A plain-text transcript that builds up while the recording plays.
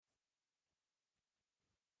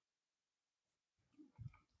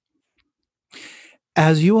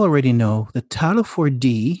As you already know, the Title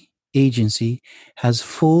 4D agency has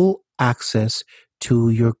full access to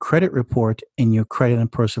your credit report and your credit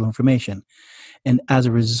and personal information. And as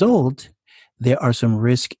a result, there are some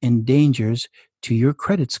risk and dangers to your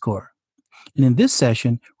credit score. And in this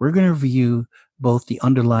session, we're going to review both the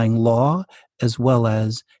underlying law as well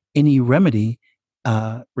as any remedy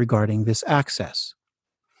regarding this access.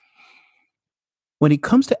 When it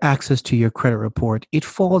comes to access to your credit report, it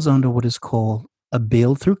falls under what is called a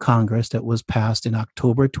bill through Congress that was passed in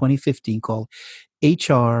October 2015 called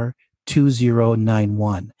HR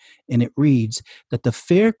 2091. And it reads that the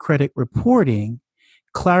Fair Credit Reporting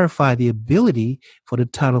clarify the ability for the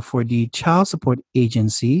Title 4D Child Support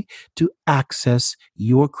Agency to access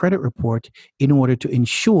your credit report in order to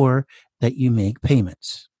ensure that you make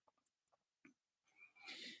payments.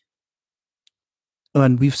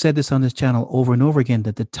 And we've said this on this channel over and over again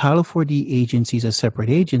that the Title 4D agency is a separate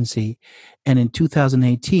agency. And in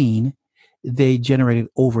 2018, they generated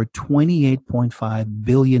over $28.5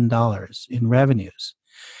 billion in revenues.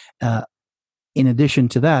 In addition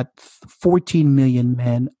to that, 14 million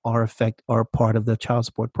men are part of the child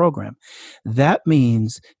support program. That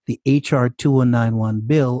means the HR 2091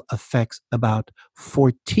 bill affects about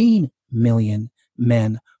 14 million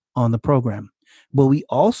men on the program. But we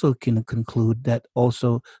also can conclude that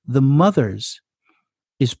also the mothers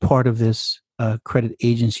is part of this credit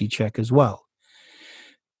agency check as well.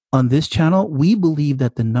 On this channel, we believe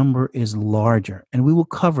that the number is larger, and we will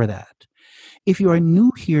cover that. If you are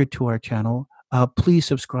new here to our channel, please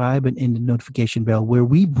subscribe and hit the notification bell where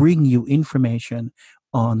we bring you information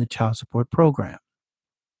on the child support program.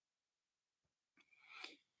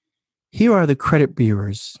 Here are the credit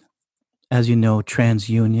bureaus. As you know,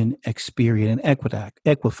 TransUnion, Experian, and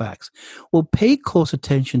Equifax. We'll pay close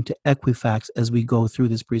attention to Equifax as we go through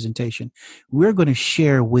this presentation. We're going to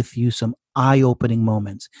share with you some eye-opening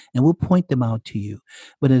moments, and we'll point them out to you.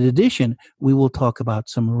 But in addition, we will talk about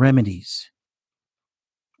some remedies.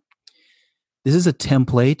 This is a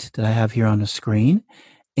template that I have here on the screen,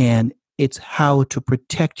 and it's how to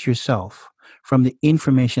protect yourself from the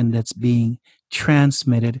information that's being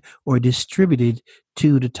transmitted or distributed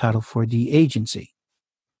to the Title 4D agency.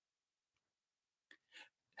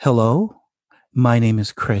 Hello, my name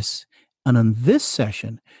is Chris, and on this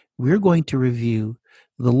session, we're going to review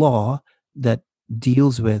the law that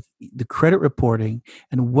deals with the credit reporting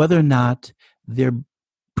and whether or not their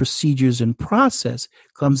procedures and process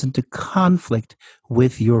comes into conflict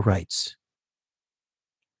with your rights.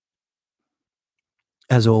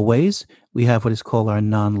 As always, we have what is called our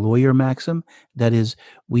non-lawyer maxim. That is,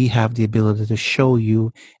 we have the ability to show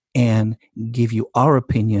you and give you our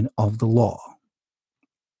opinion of the law.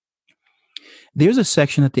 There's a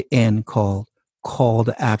section at the end called Call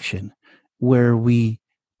to Action, where we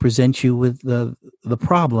present you with the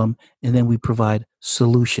problem, and then we provide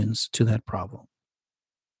solutions to that problem.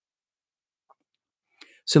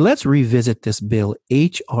 So let's revisit this bill,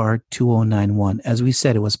 HR 2091. As we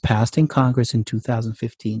said, it was passed in Congress in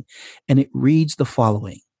 2015, and it reads the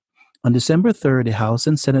following. On December 3rd, the House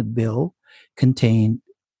and Senate bill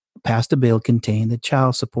passed a bill containing the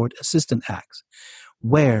Child Support Assistance Act,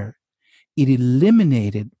 where it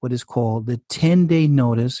eliminated what is called the 10-day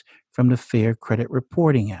notice from the Fair Credit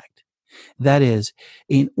Reporting Act. That is,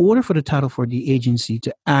 in order for the Title 4D agency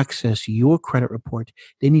to access your credit report,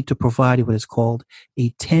 they need to provide what is called a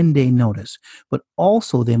 10-day notice, but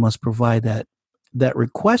also they must provide that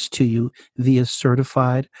request to you via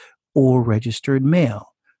certified or registered mail.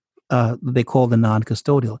 They call the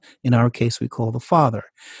non-custodial. In our case, we call the father.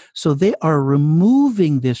 So they are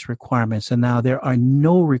removing this requirement. So now there are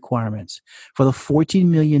no requirements for the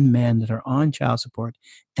 14 million men that are on child support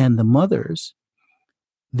and the mothers.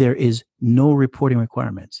 There is no reporting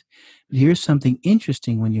requirements. Here's something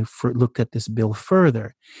interesting when you look at this bill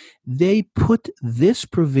further. They put this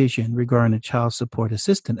provision regarding the Child Support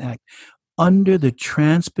Assistance Act under the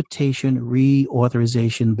Transportation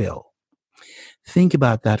Reauthorization Bill. Think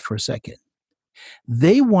about that for a second.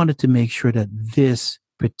 They wanted to make sure that this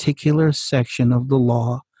particular section of the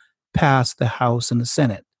law passed the House and the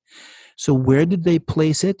Senate. So where did they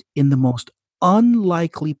place it? In the most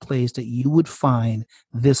unlikely place that you would find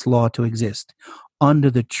this law to exist,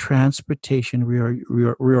 under the Transportation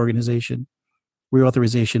Reauthorization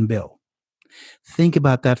Bill. Think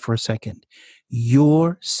about that for a second.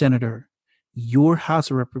 Your senator, your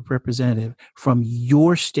House of Representative from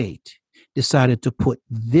your state decided to put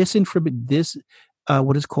this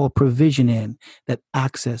what is called provision in that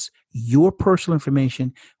access your personal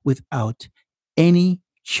information without any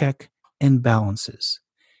check and balances.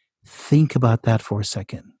 Think about that for a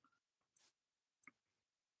second.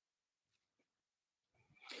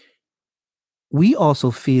 We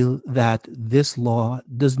also feel that this law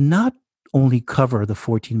does not only cover the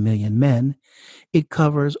 14 million men, it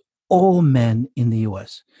covers all men in the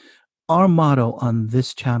US. Our motto on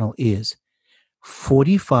this channel is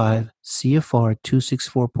 45 CFR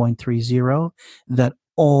 264.30, that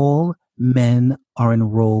all men are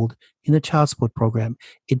enrolled in the child support program.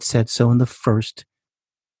 It said so in the first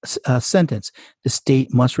sentence. The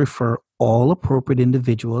state must refer all appropriate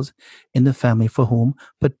individuals in the family for whom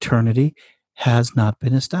paternity has not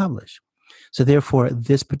been established. So therefore,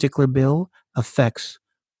 this particular bill affects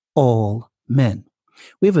all men.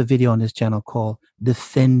 We have a video on this channel called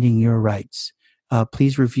Defending Your Rights.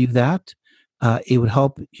 Please review that. It would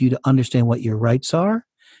help you to understand what your rights are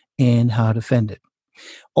and how to defend it.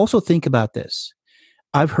 Also, think about this.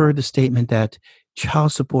 I've heard the statement that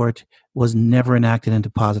child support was never enacted into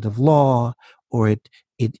positive law, or it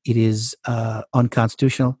is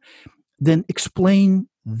unconstitutional. Then explain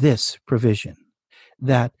this provision,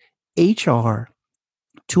 that HR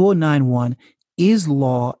 2091 is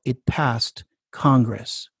law. It passed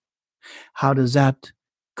Congress. How does that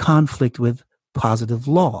conflict with positive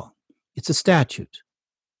law? It's a statute,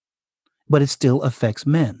 but it still affects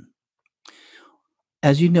men.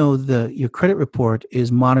 As you know, your credit report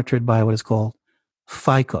is monitored by what is called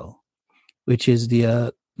FICO, which is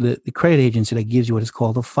the credit agency that gives you what is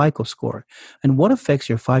called a FICO score. And what affects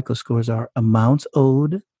your FICO scores are amounts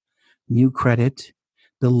owed, new credit,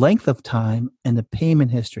 the length of time, and the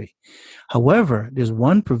payment history. However, there's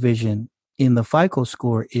one provision in the FICO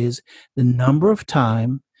score is the number of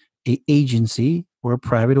time an agency or a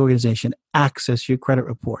private organization access your credit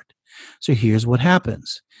report. So here's what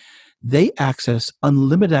happens. They access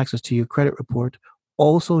unlimited access to your credit report,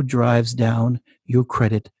 also drives down your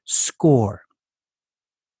credit score.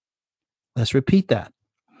 Let's repeat that.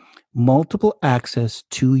 Multiple access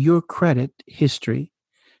to your credit history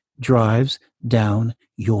drives down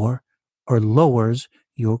your or lowers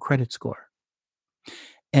your credit score.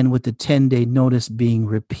 And with the 10-day notice being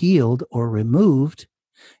repealed or removed,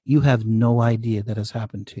 you have no idea that has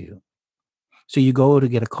happened to you. So you go to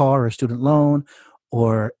get a car or a student loan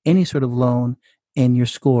or any sort of loan, and your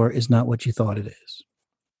score is not what you thought it is.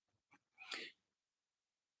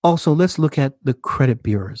 Also, let's look at the credit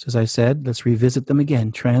bureaus. As I said, let's revisit them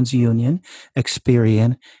again. TransUnion,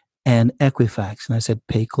 Experian, and Equifax. And I said,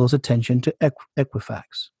 pay close attention to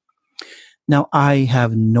Equifax. Now, I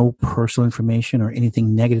have no personal information or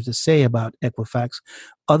anything negative to say about Equifax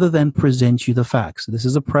other than present you the facts. This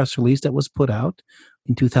is a press release that was put out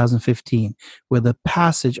in 2015 where the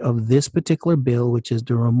passage of this particular bill, which is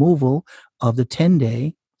the removal of the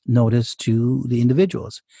 10-day notice to the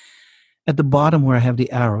individuals. At the bottom where I have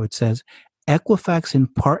the arrow, it says, Equifax in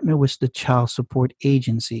partner with the Child Support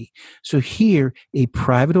Agency. So here, a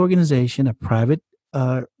private organization, a private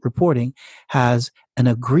reporting, has an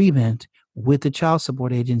agreement with the Child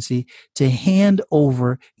Support Agency to hand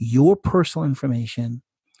over your personal information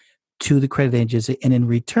to the credit agency. And in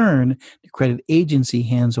return, the credit agency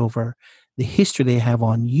hands over the history they have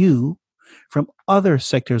on you from other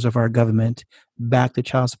sectors of our government back to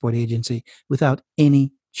Child Support Agency without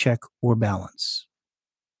any check or balance.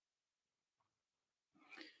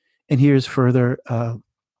 And here's further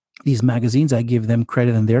these magazines. I give them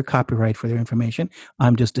credit and their copyright for their information.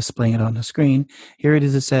 I'm just displaying it on the screen. Here it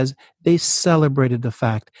is. It says they celebrated the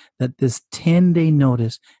fact that this 10-day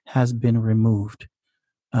notice has been removed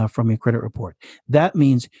from your credit report. That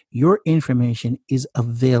means your information is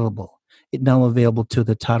available. It's now available to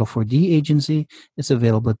the Title 4D agency. It's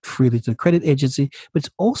available freely to the credit agency, but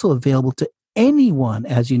it's also available to anyone.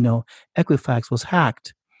 As you know, Equifax was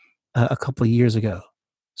hacked a couple of years ago.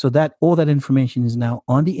 So that all that information is now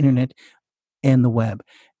on the internet and the web.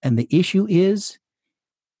 And the issue is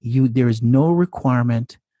there is no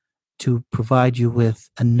requirement to provide you with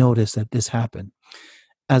a notice that this happened.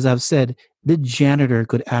 As I've said, the janitor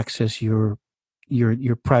could access your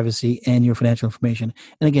privacy and your financial information.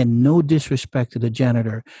 And again, no disrespect to the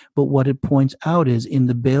janitor, but what it points out is in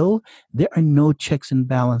the bill, there are no checks and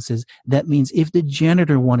balances. That means if the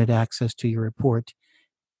janitor wanted access to your report,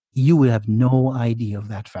 you would have no idea of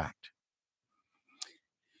that fact.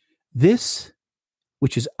 This,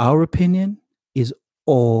 which is our opinion, is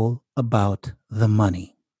all about the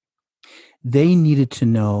money. They needed to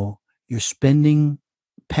know your spending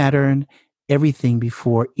pattern, everything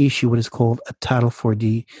before issue what is called a Title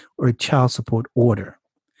 4D or a child support order.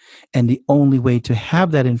 And the only way to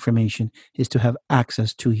have that information is to have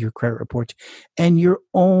access to your credit report. And your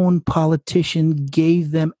own politician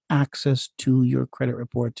gave them access to your credit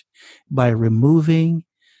report by removing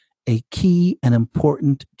a key and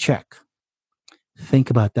important check. Think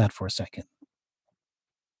about that for a second.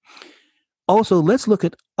 Also, let's look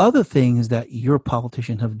at other things that your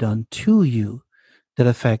politician have done to you that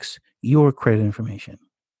affects your credit information.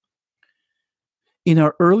 In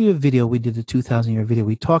our earlier video, we did the 2000-year video.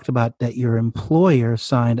 We talked about that your employer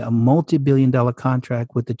signed a multi-billion-dollar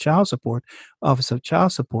contract with the Child Support Office of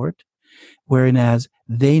Child Support, whereas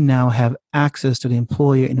they now have access to the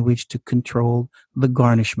employer in which to control the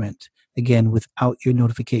garnishment, again, without your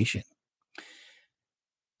notification.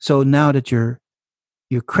 So now that your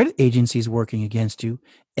credit agency is working against you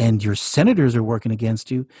and your senators are working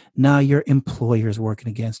against you, now your employer is working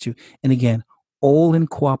against you. And again, all in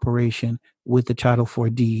cooperation with the Title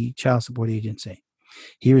 4D Child Support Agency.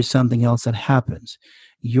 Here is something else that happens.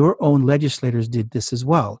 Your own legislators did this as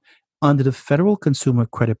well. Under the Federal Consumer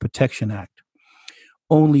Credit Protection Act,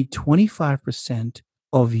 only 25%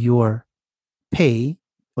 of your pay,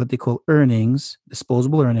 what they call earnings,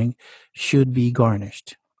 disposable earning, should be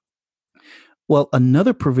garnished. Well,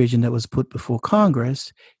 another provision that was put before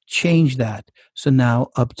Congress changed that. So now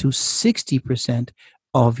up to 60%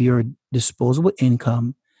 of your disposable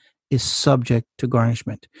income is subject to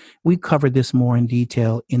garnishment. We covered this more in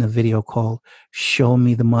detail in a video called Show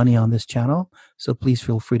Me the Money on this channel. So please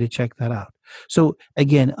feel free to check that out. So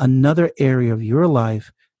again, another area of your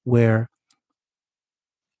life where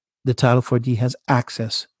the Title 4D has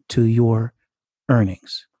access to your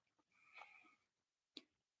earnings.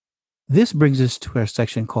 This brings us to our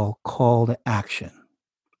section called Call to Action.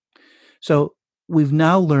 So we've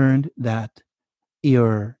now learned that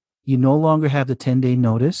you no longer have the 10-day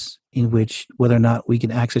notice in which whether or not we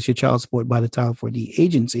can access your child support by the Title 4D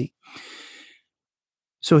agency.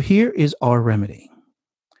 So here is our remedy.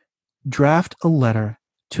 Draft a letter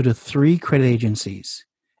to the 3 credit agencies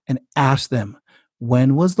and ask them,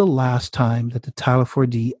 when was the last time that the Title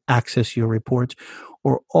 4D accessed your reports?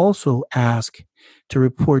 Or also ask to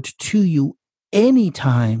report to you any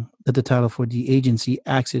time that the Title 4D agency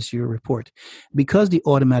access your report. Because the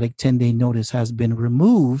automatic 10-day notice has been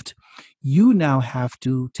removed, you now have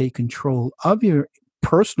to take control of your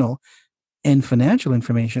personal and financial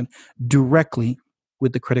information directly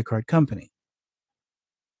with the credit card company.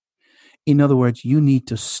 In other words, you need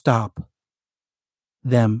to stop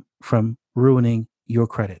them from ruining your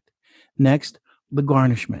credit. Next, the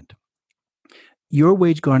garnishment. Your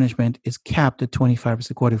wage garnishment is capped at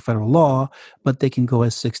 25% according to federal law, but they can go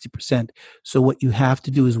as 60%. So what you have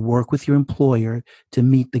to do is work with your employer to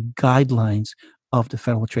meet the guidelines of the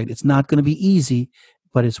federal trade. It's not going to be easy,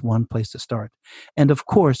 but it's one place to start. And of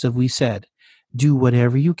course, as we said, do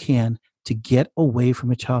whatever you can to get away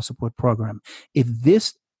from a child support program. If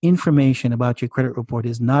this information about your credit report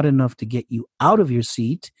is not enough to get you out of your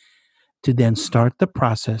seat, to then start the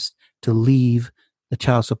process to leave the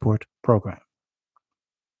child support program.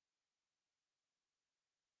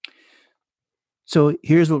 So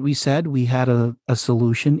here's what we said. We had a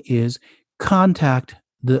solution is contact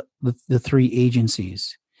the 3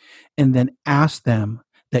 agencies and then ask them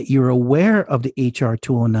that you're aware of the HR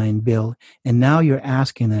 209 bill. And now you're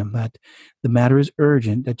asking them that the matter is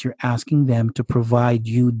urgent, that you're asking them to provide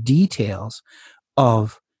you details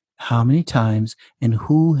of how many times and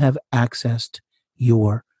who have accessed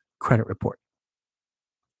your credit report.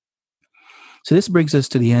 So this brings us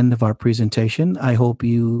to the end of our presentation. I hope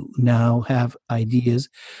you now have ideas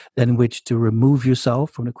in which to remove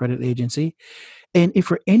yourself from the credit agency. And if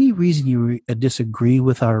for any reason you disagree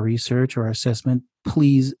with our research or our assessment,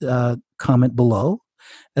 please comment below,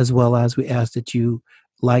 as well as we ask that you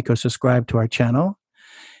like or subscribe to our channel.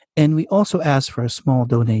 And we also ask for a small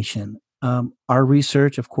donation. Our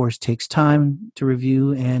research, of course, takes time to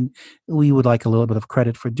review, and we would like a little bit of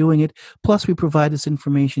credit for doing it. Plus, we provide this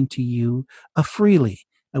information to you freely,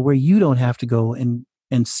 where you don't have to go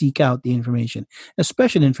and seek out the information,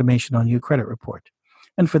 especially information on your credit report.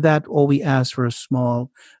 And for that, all we ask for a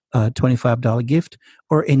small $25 gift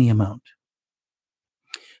or any amount.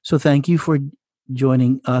 So thank you for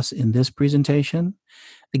joining us in this presentation.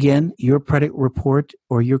 Again, your credit report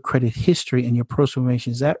or your credit history and your personal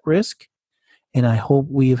information is at risk, and I hope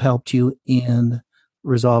we have helped you in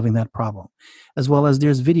resolving that problem. As well as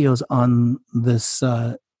there's videos on this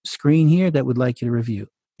screen here that we'd like you to review.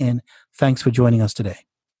 And thanks for joining us today.